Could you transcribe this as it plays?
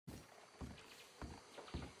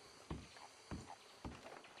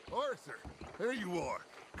Arthur, there you are.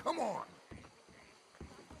 Come on.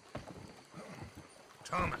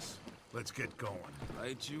 Thomas, let's get going.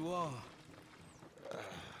 Right you are.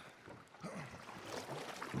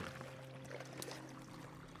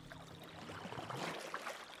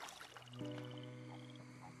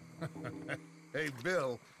 Hey,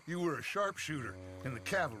 Bill, you were a sharpshooter in the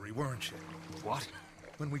cavalry, weren't you? What?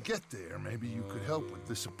 When we get there, maybe you could help with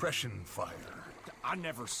the suppression fire. I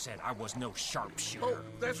never said I was no sharpshooter. Oh,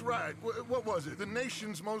 that's right. What was it? The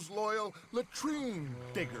nation's most loyal latrine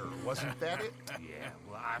digger, wasn't that it? Yeah,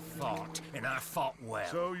 well, I fought, and I fought well.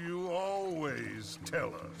 So you always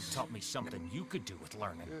tell us. Taught me something you could do with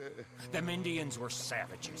learning. Them Indians were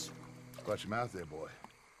savages. Watch your mouth there, boy.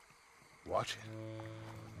 Watch it.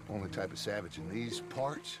 Only type of savage in these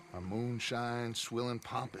parts are moonshine, swilling,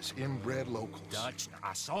 pompous, inbred locals. Dutch,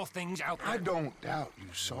 I saw things out there. I don't doubt you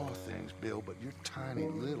saw things, Bill, but your tiny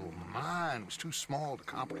little mind was too small to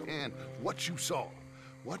comprehend what you saw.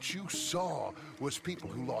 What you saw was people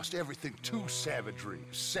who lost everything to savagery.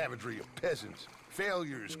 Savagery of peasants.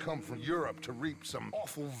 Failures come from Europe to reap some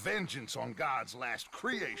awful vengeance on God's last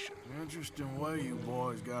creation. Interesting way you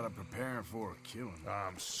boys got up preparing for a killing.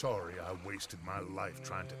 I'm sorry I wasted my life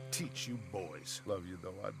trying to teach you boys. Love you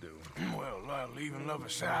though, I do. Well, leaving love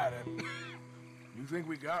aside, you think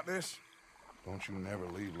we got this? Don't you never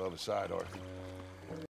leave love aside, Arthur.